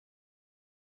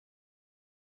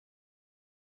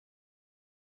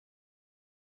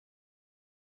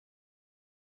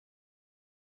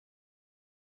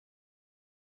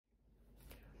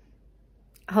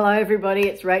Hello everybody,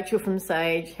 it's Rachel from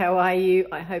Sage. How are you?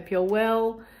 I hope you're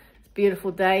well. It's a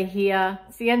beautiful day here.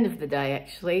 It's the end of the day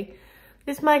actually.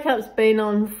 This makeup's been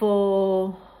on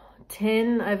for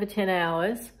over 10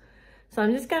 hours. So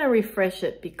I'm just going to refresh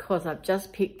it because I've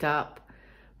just picked up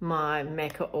my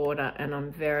Mecca order and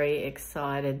I'm very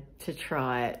excited to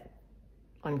try it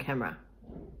on camera.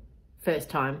 First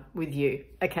time with you.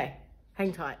 Okay,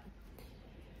 hang tight.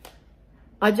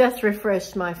 I just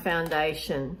refreshed my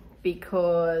foundation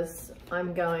because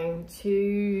I'm going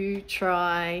to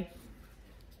try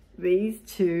these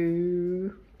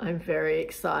two. I'm very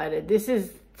excited. This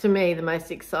is, to me, the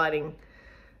most exciting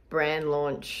brand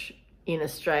launch in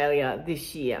Australia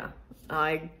this year.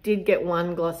 I did get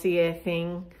one Glossier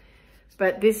thing,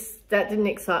 but that didn't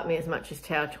excite me as much as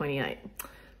Tower 28.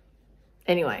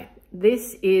 Anyway,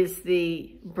 this is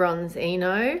the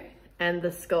Bronzino and the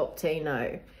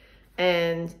Sculptino.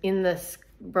 And in the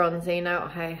Bronzino,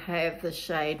 I have the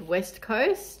shade West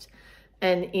Coast,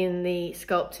 and in the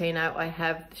Sculptino, I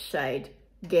have the shade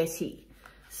Getty.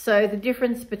 So the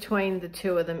difference between the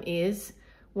two of them is,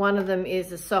 one of them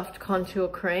is a soft contour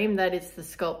cream, that is the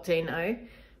Sculptino,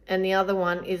 and the other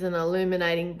one is an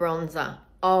illuminating bronzer.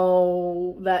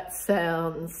 Oh, that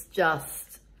sounds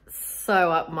just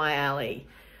so up my alley.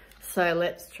 So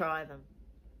let's try them.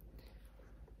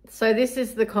 So this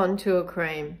is the contour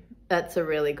cream. That's a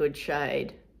really good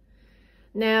shade.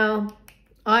 Now,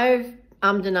 I've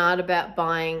ummed and ahed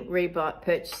about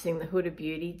purchasing the Huda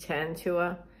Beauty Tan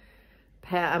Tour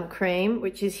cream,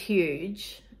 which is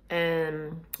huge,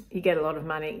 and you get a lot of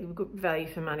money, good value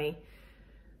for money.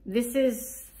 This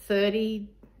is $30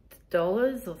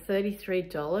 or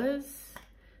 $33,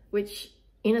 which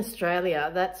in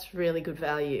Australia, that's really good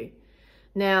value.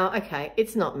 Now, okay,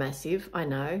 it's not massive, I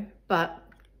know, but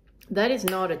that is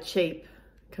not a cheap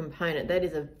component. That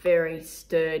is a very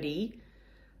sturdy,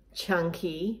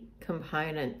 chunky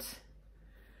component.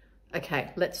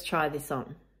 Okay, let's try this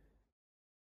on.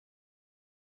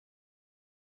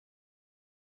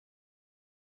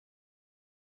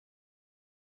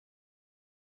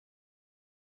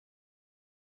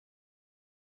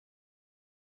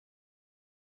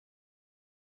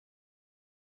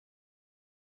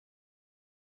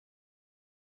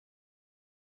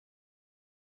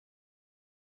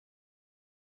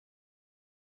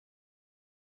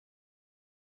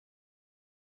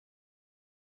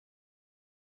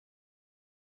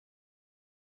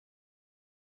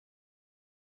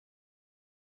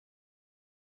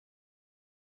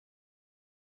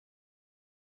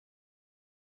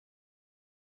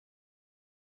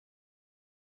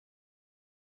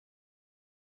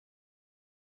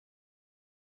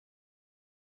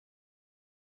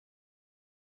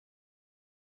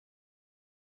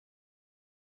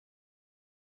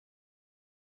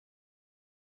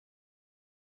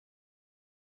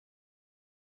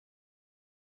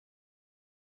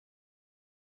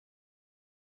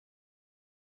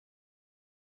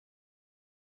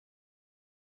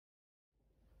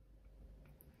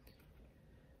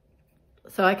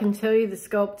 So I can tell you the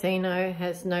Sculptino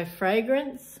has no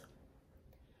fragrance.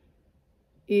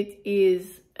 It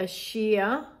is a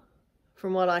sheer,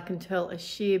 from what I can tell, a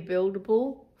sheer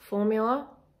buildable formula.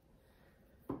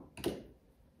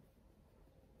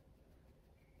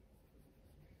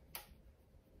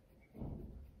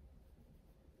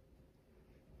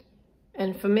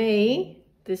 And for me,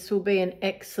 this will be an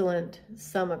excellent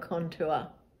summer contour.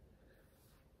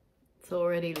 It's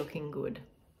already looking good.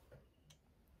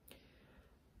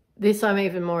 This I'm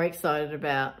even more excited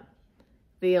about,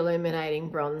 the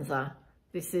illuminating bronzer.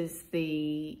 This is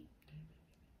the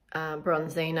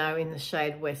Bronzino in the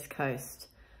shade West Coast.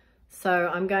 So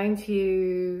I'm going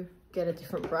to get a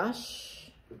different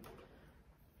brush.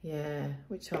 Yeah,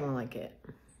 which one will I get?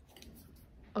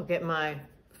 I'll get my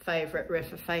favourite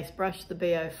Refa Face brush, the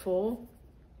B04. Oh,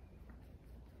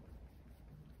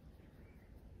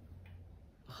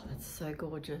 that's so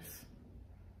gorgeous.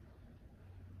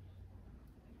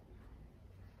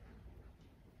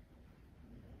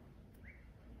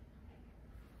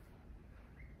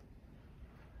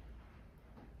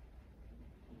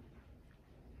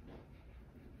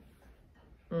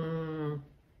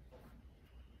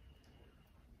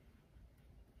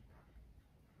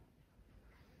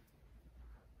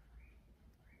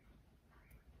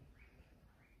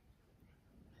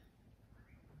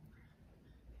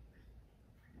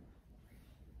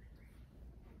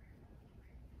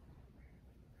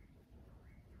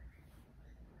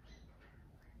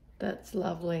 That's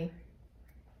lovely.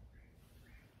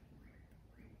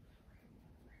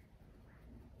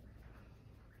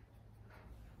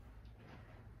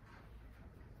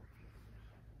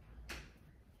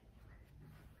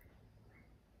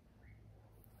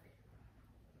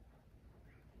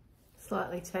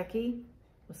 slightly tacky.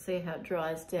 We'll see how it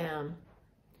dries down.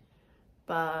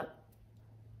 But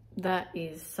that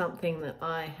is something that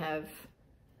I have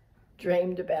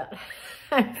dreamed about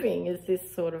having, is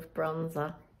this sort of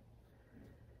bronzer.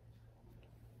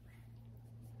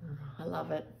 Oh, I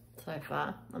love it so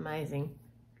far. Amazing.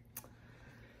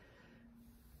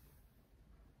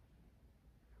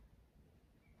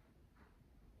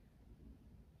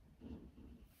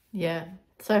 Yeah,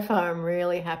 so far I'm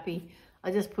really happy. I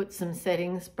just put some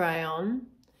setting spray on,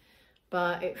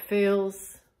 but it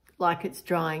feels like it's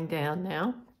drying down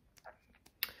now.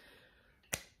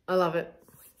 I love it.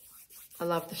 I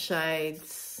love the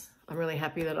shades. I'm really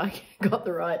happy that I got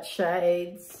the right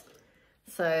shades.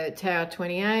 So Tower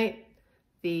 28,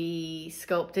 the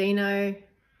Sculptino,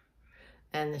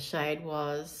 and the shade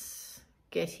was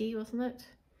Getty, wasn't it?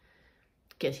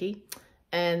 Getty.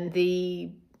 And the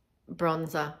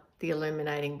bronzer, the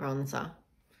illuminating bronzer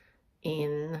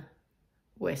in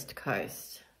West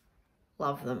Coast.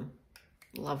 Love them.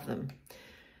 Love them.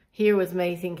 Here was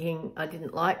me thinking I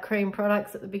didn't like cream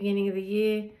products at the beginning of the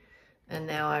year, and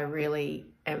now I really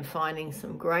am finding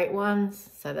some great ones,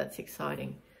 so that's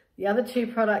exciting. The other two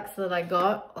products that I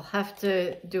got, I'll have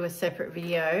to do a separate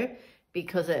video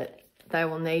because they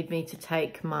will need me to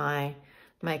take my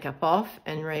makeup off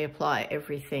and reapply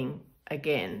everything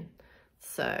again.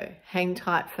 So hang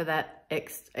tight for that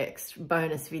extra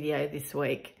bonus video this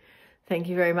week. Thank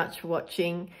you very much for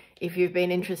watching. If you've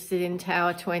been interested in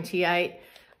Tower 28,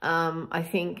 I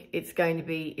think it's going to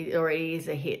be, it already is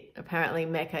a hit. Apparently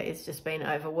Mecca has just been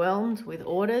overwhelmed with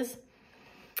orders.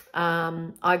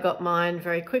 I got mine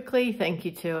very quickly, thank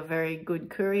you to a very good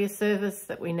courier service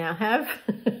that we now have.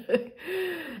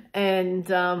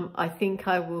 And I think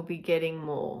I will be getting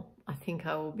more. I think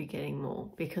I will be getting more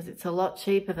because it's a lot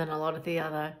cheaper than a lot of the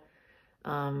other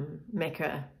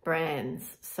Mecca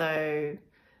brands. So,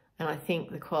 and I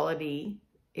think the quality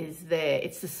is there.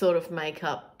 It's the sort of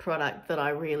makeup product that I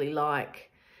really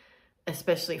like,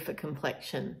 especially for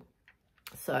complexion.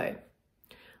 So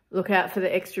look out for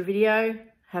the extra video.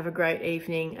 Have a great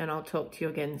evening, and I'll talk to you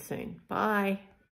again soon. Bye.